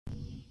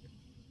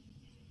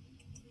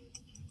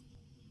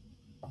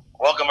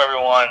Welcome,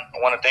 everyone. I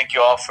want to thank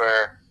you all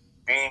for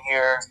being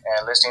here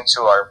and listening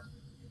to our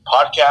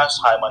podcast.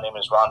 Hi, my name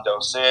is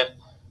Rondell Sid.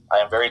 I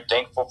am very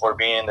thankful for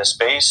being in this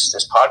space,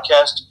 this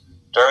podcast,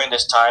 during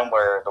this time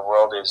where the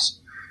world is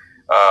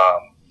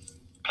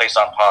placed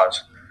on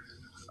pause.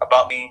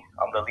 About me,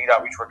 I'm the lead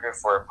outreach worker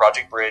for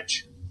Project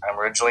Bridge. I'm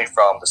originally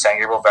from the San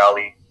Gabriel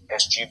Valley,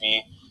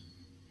 SGV.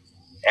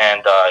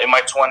 And in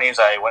my 20s,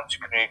 I went to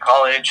community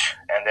college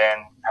and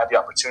then had the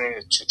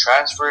opportunity to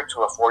transfer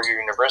to a four-year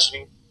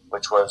university,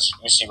 which was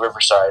UC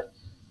Riverside.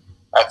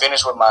 I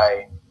finished with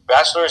my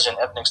bachelor's in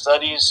ethnic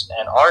studies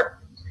and art,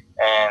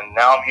 and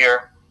now I'm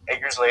here 8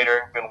 years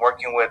later. Been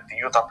working with the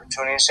Youth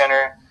Opportunity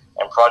Center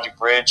and Project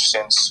Bridge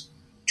since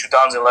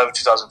 2011,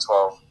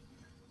 2012.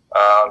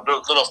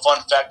 Little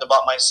fun fact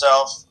about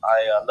myself,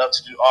 I love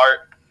to do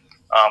art.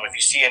 If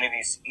you see any of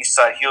these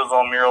Eastside Heal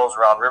Zone murals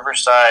around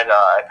Riverside,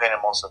 I painted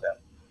most of them.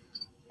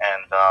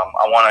 And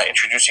I want to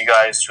introduce you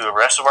guys to the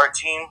rest of our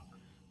team.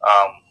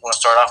 We're going to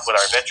start off with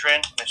our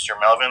veteran, Mr.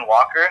 Melvin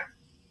Walker.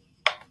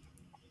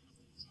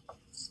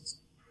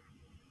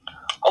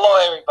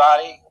 Hello,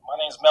 everybody. My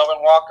name is Melvin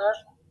Walker.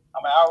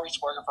 I'm an outreach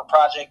worker for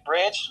Project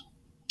Bridge.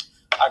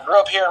 I grew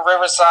up here in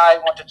Riverside,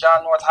 went to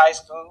John North High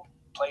School,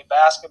 played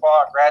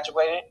basketball,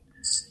 graduated,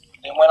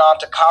 then went on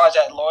to college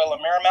at Loyola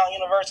Marymount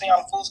University on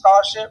a full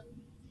scholarship.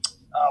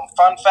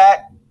 Fun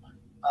fact,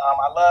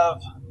 I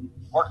love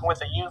working with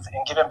the youth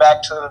and giving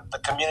back to the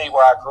community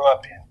where I grew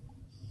up in.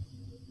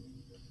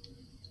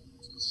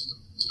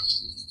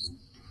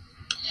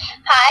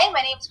 Hi,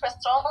 my name is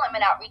Crystal. I'm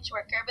an outreach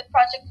worker with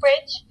Project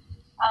Bridge.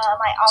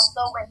 I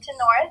also went to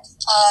North,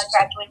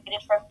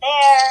 graduated from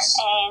there,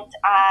 and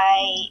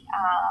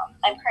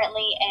I'm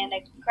currently in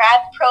a grad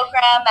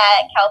program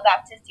at Cal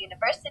Baptist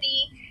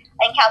University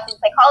in counseling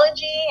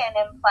psychology, and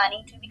I'm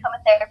planning to become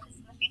a therapist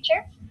in the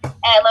future.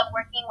 And I love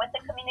working with the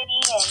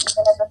community, and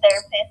even as a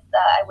therapist,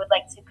 I would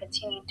like to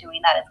continue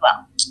doing that as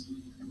well.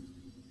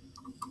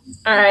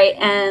 All right,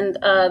 and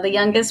the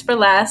youngest for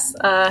last.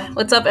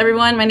 What's up,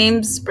 everyone? My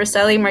name's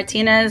Briselli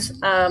Martinez.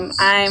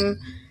 I'm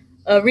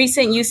a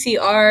recent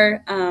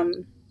UCR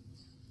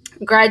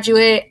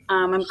graduate.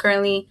 I'm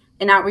currently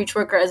an outreach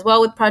worker as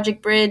well with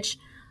Project Bridge.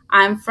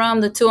 I'm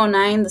from the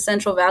 209, the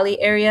Central Valley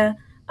area,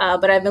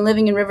 but I've been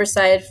living in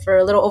Riverside for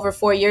a little over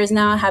 4 years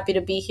now. Happy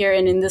to be here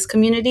and in this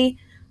community.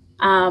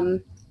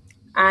 I'm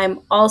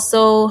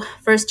also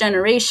first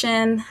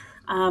generation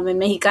and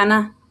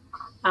Mexicana.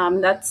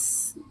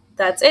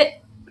 That's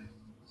it.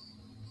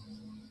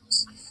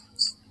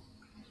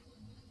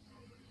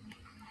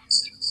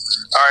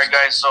 All right,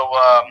 guys. So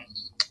I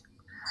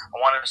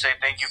wanted to say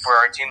thank you for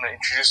our team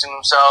introducing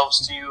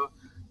themselves to you.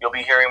 You'll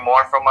be hearing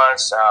more from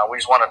us. We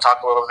just want to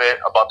talk a little bit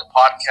about the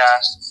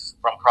podcast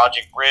from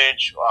Project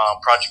Bridge.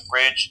 Project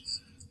Bridge,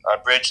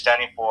 Bridge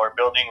standing for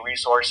Building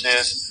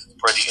Resources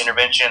for the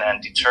Intervention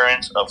and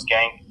Deterrence of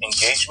Gang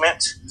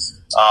Engagement.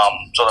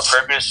 So the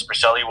purpose,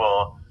 Briselli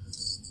will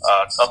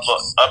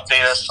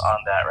update us on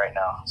that right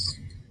now.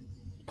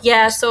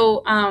 Yeah,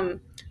 so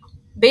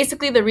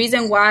basically the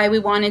reason why we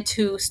wanted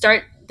to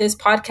start this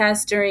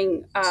podcast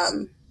during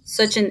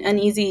such an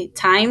uneasy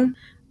time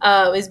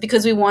is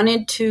because we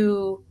wanted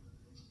to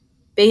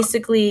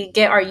basically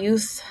get our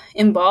youth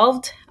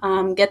involved,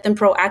 get them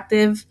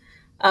proactive.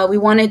 We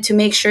wanted to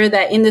make sure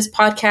that in this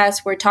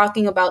podcast, we're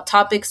talking about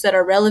topics that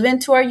are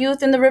relevant to our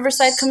youth in the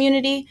Riverside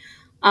community,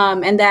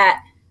 and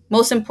that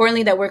most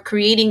importantly, that we're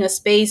creating a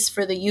space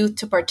for the youth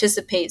to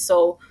participate.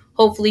 So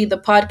hopefully the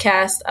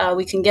podcast,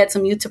 we can get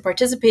some youth to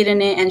participate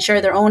in it and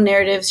share their own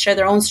narratives, share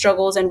their own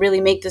struggles, and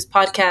really make this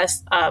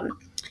podcast,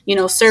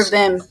 serve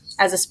them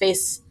as a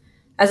space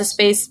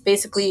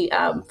basically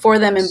for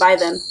them and by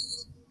them.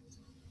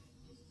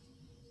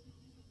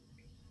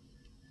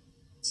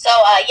 So,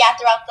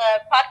 throughout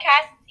the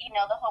podcast,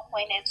 the whole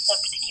point is to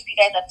keep you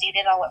guys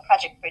updated on what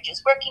Project Bridge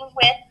is working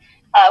with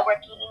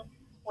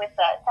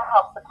to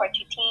help support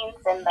you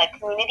teens and the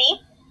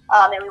community.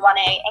 And we want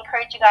to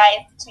encourage you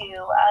guys to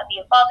be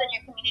involved in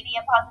your community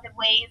in positive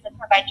ways and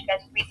provide you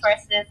guys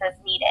resources as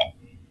needed.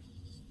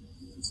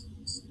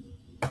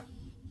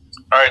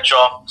 All right,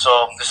 y'all.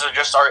 So this is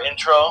just our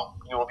intro.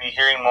 You will be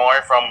hearing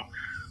more from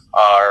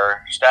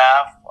our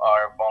staff,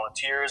 our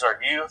volunteers, our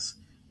youth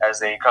as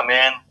they come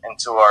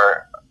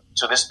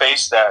into this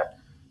space that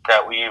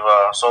we've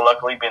so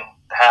luckily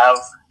have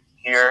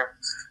here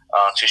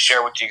to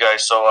share with you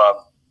guys.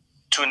 So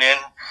tune in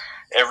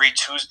every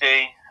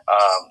Tuesday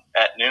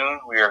at noon.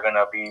 We are going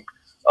to be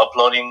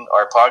uploading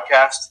our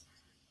podcast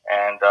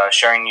and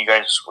sharing you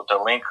guys with the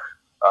link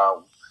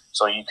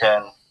so you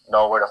can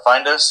know where to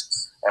find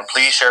us. And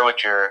please share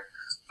with your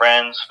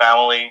friends,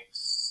 family,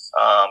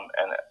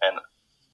 and